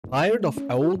Tired of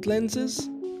old lenses?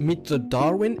 Meet the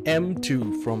Darwin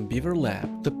M2 from Beaver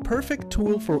Lab, the perfect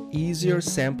tool for easier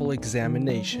sample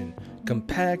examination.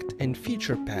 Compact and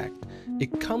feature-packed,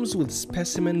 it comes with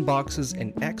specimen boxes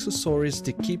and accessories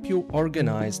to keep you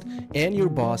organized and your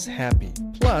boss happy.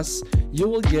 Plus, you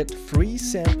will get free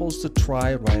samples to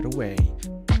try right away.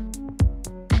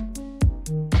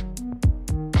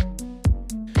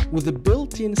 With a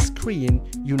built-in screen,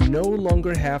 you no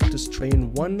longer have to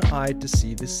strain one eye to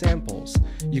see the samples.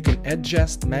 You can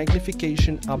adjust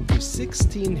magnification up to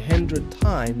 1600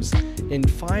 times and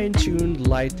fine-tune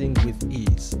lighting with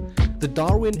ease. The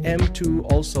Darwin M2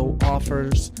 also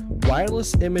offers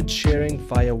wireless image sharing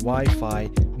via Wi-Fi,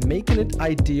 making it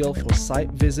ideal for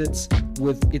site visits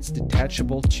with its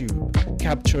detachable tube.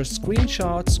 Capture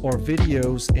screenshots or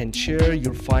videos and share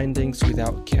your findings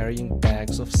without carrying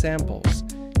bags of samples.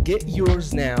 Get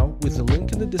yours now with the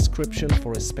link in the description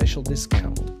for a special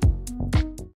discount.